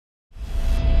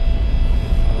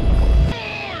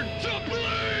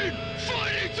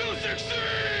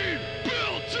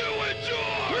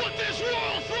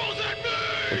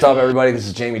What's up, everybody? This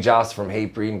is Jamey Jasta from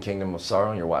Hatebreed and Kingdom of Sorrow,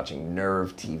 and you're watching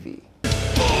Nrv-Tv.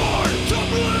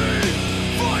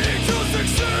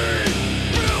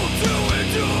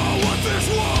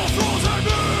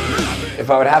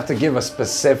 If I would have to give a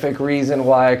specific reason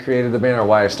why I created the band or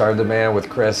why I started the band with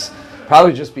Chris,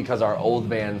 probably just because our old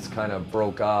bands kind of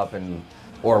broke up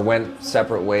or went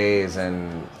separate ways,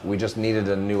 and we just needed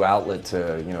a new outlet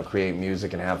to, create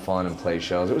music and have fun and play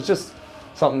shows. It was just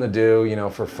something to do,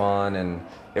 for fun, and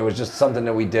it was just something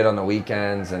that we did on the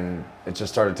weekends, and it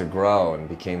just started to grow and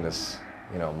became this,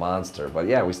 monster. But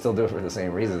yeah, we still do it for the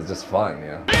same reason. It's just fun,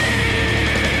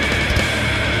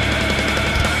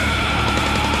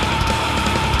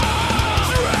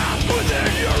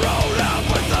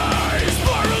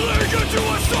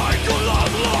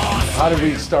 How did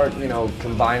we start,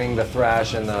 combining the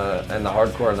thrash and the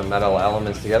hardcore and the metal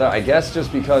elements together? I guess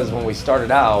just because when we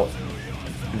started out,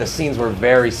 the scenes were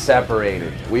very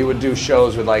separated. We would do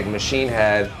shows with like Machine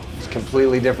Head,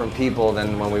 completely different people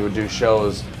than when we would do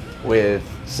shows with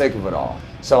Sick of It All.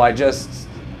 So I just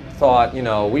thought,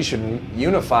 we should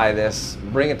unify this,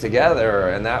 bring it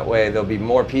together, and that way there'll be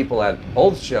more people at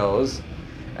both shows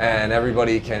and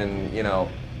everybody can,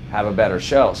 have a better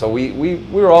show. So we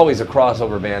were always a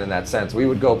crossover band in that sense. We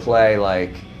would go play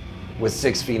like with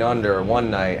 6 Feet Under one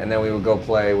night, and then we would go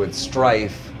play with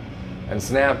Strife and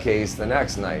Snapcase the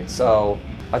next night. So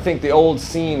I think the old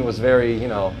scene was very,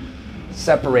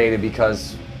 separated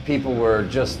because people were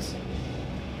just,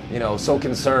 so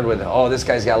concerned with, oh, this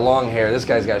guy's got long hair, this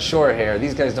guy's got short hair,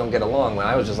 these guys don't get along. When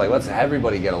I was just like, let's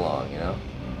everybody get along, This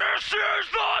is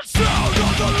the sound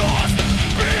of the lost,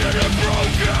 beaten and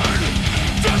broken.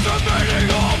 Decimating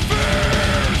all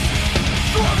fears,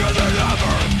 stronger than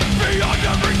ever, beyond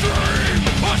every dream,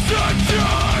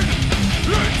 ascension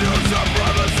into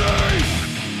supremacy.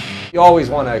 You always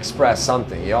want to express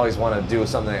something. You always want to do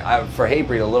something. For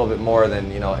Hatebreed, a little bit more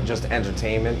than just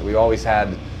entertainment. We always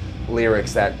had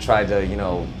lyrics that tried to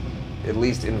at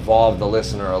least involve the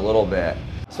listener a little bit.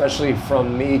 Especially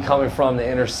from me coming from the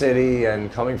inner city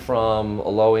and coming from a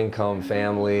low-income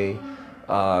family.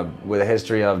 With a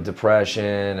history of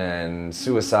depression and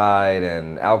suicide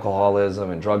and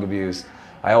alcoholism and drug abuse,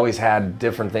 I always had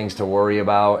different things to worry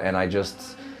about, and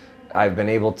I've been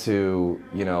able to,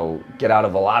 get out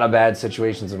of a lot of bad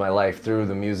situations in my life through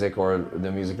the music or the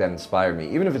music that inspired me.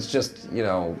 Even if it's just,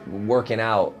 working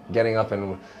out, getting up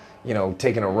and,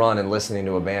 taking a run and listening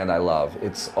to a band I love.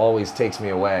 It's always takes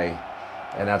me away,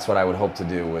 and that's what I would hope to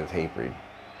do with Hatebreed.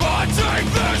 I take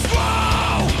this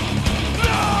vow,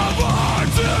 never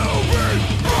to be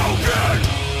broken.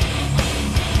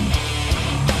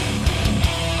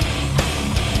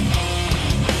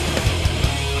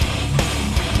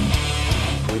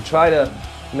 We try to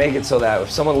make it so that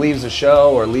if someone leaves a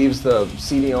show or leaves the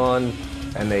CD on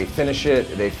and they finish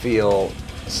it, they feel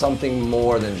something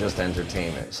more than just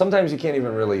entertainment. Sometimes you can't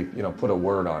even really, put a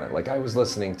word on it. Like I was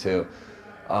listening to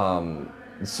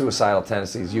Suicidal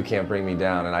Tendencies, You Can't Bring Me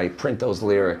Down, and I print those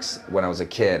lyrics when I was a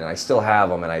kid, and I still have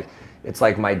them, and it's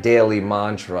like my daily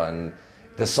mantra. And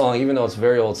the song, even though it's a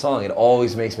very old song, it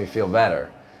always makes me feel better,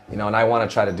 and I want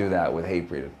to try to do that with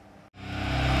Hatebreed.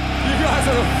 You guys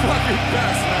are the fucking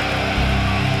best, man.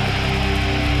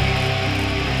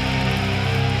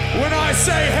 When I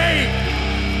say hate,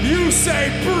 you say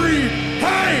breed.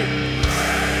 Hey!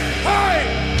 Hey!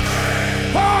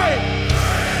 Hey!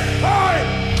 Hey!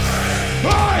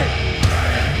 Hey!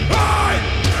 Hey!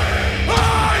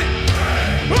 Hey!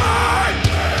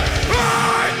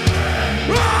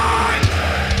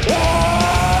 Hey!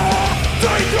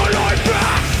 Take your life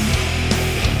back!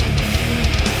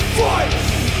 Fight!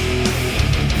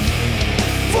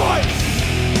 Fight!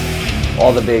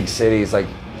 All the big cities, like,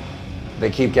 they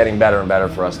keep getting better and better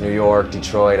for us. New York,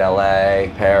 Detroit, LA,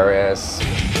 Paris.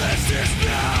 This is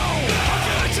now! I'm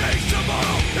gonna change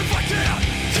tomorrow if I can't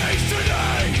change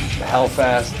today!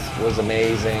 Hellfest was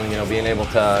amazing, being able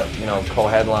to,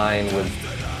 co-headline with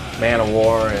Man of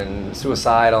War and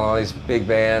Suicidal and all these big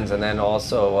bands, and then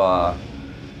also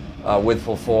with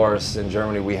Full Force in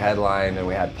Germany we headlined, and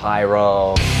we had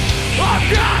Pyro. I've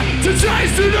got to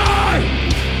change tonight,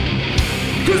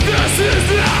 'cause this is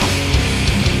now.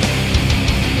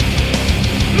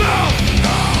 No,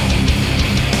 no,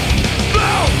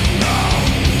 no, no.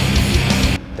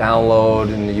 Download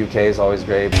in the UK is always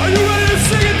great. Are you ready to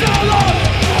sing it, Download?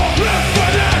 Live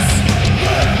for this.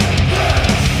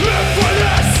 Live for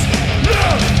this.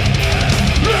 Live.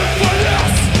 Live for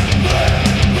this.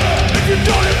 If you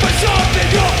don't, if I something,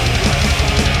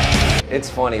 It's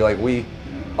funny, like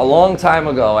a long time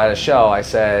ago at a show, I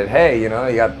said, hey, you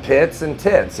got pits and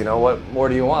tits, what more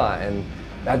do you want? And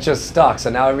that just stuck. So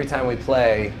now every time we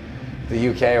play the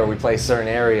UK or we play certain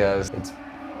areas, it's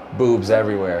boobs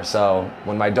everywhere. So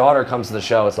when my daughter comes to the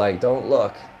show, it's like, don't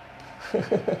look. I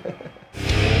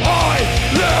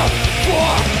live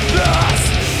for this!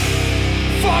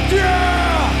 Fuck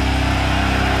yeah!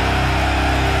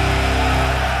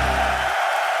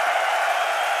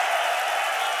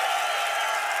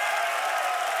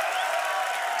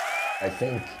 I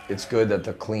think it's good that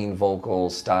the clean vocal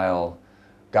style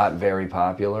got very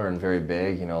popular and very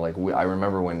big. You know, like I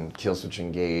remember when Killswitch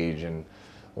Engage and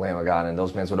Lamb of God and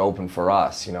those bands would open for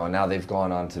us, you know, and now they've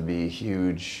gone on to be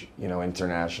huge, you know,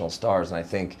 international stars. And I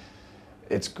think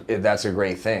that's a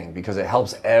great thing because it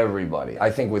helps everybody.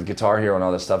 I think with Guitar Hero and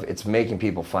all this stuff, it's making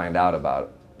people find out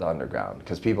about the underground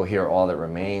because people hear All That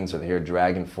Remains or they hear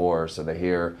Dragon Force or they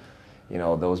hear, you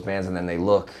know, those bands, and then they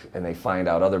look and they find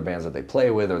out other bands that they play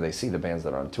with or they see the bands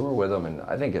that are on tour with them, and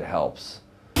I think it helps.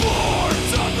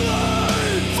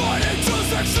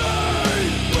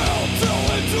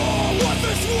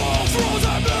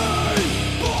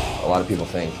 A lot of people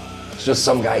think it's just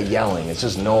some guy yelling, it's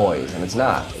just noise, and it's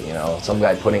not, you know, some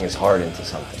guy putting his heart into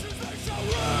something.